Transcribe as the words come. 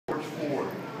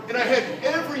And I had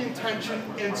every intention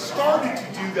and started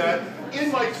to do that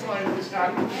in my time as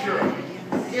active sheriff.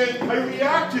 And I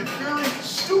reacted very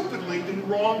stupidly and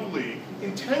wrongly,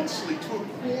 intensely, to a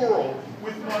quarrel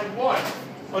with my wife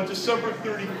on December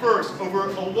 31st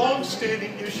over a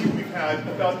long-standing issue we've had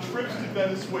about trips to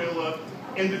Venezuela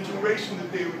and the duration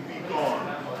that they would be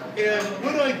gone. And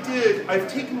what I did, I've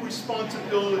taken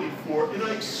responsibility for, and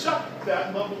I accept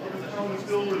that level of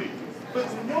accountability. But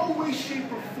in no way, shape,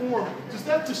 or form does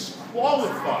that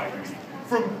disqualify me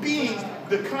from being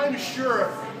the kind of sheriff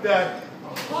that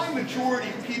a high majority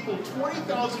of people,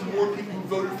 20,000 more people who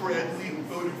voted for Ed Lee, who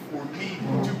voted for me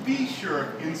to be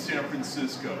sheriff in San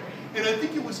Francisco. And I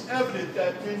think it was evident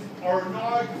that in our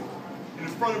inaugural, in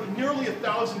front of nearly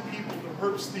 1,000 people in the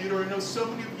Herbst Theater, I know so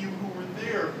many of you who were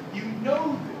there, you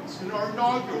know this. In our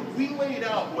inaugural, we laid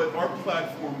out what our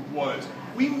platform was.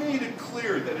 We made it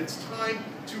clear that it's time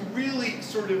to really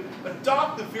sort of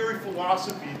adopt the very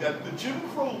philosophy that the Jim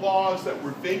Crow laws that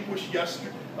were vanquished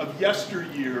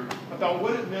yesteryear about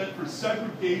what it meant for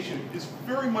segregation is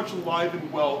very much alive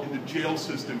and well in the jail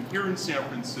system here in San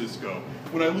Francisco.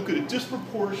 When I look at a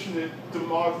disproportionate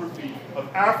demography of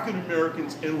African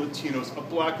Americans and Latinos, a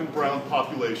black and brown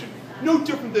population, no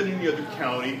different than any other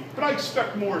county, but I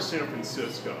expect more of San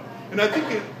Francisco. And I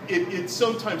think it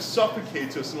sometimes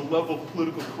suffocates us in a level of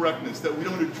political correctness that we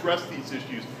don't address these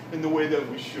issues in the way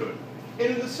that we should.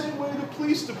 And in the same way, the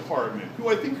police department, who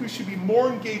I think who should be more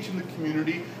engaged in the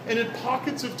community, and in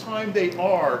pockets of time they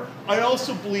are. I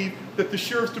also believe that the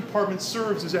sheriff's department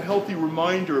serves as a healthy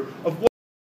reminder of what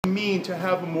it means to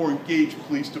have a more engaged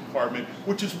police department,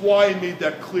 which is why I made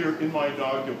that clear in my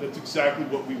inaugural. That's exactly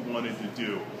what we wanted to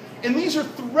do. And these are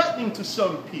threatening to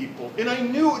some people, and I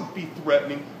knew it would be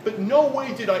threatening, but no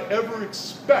way did I ever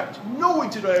expect,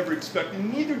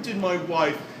 and neither did my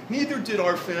wife, neither did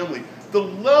our family, the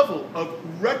level of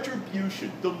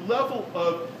retribution, the level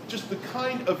of just the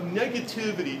kind of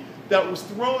negativity that was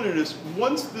thrown at us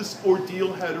once this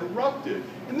ordeal had erupted.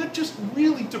 And that just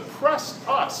really depressed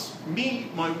us, me,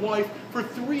 my wife, for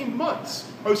 3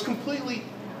 months. I was completely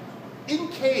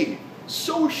incaved,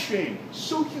 so ashamed,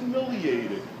 so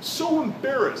humiliated, so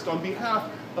embarrassed on behalf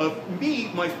of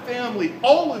me, my family,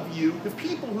 all of you, the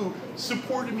people who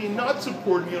supported me and not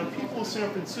supported me, and people of San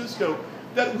Francisco,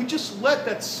 that we just let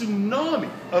that tsunami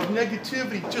of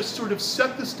negativity just sort of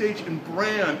set the stage and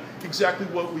brand exactly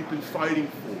what we've been fighting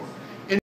for.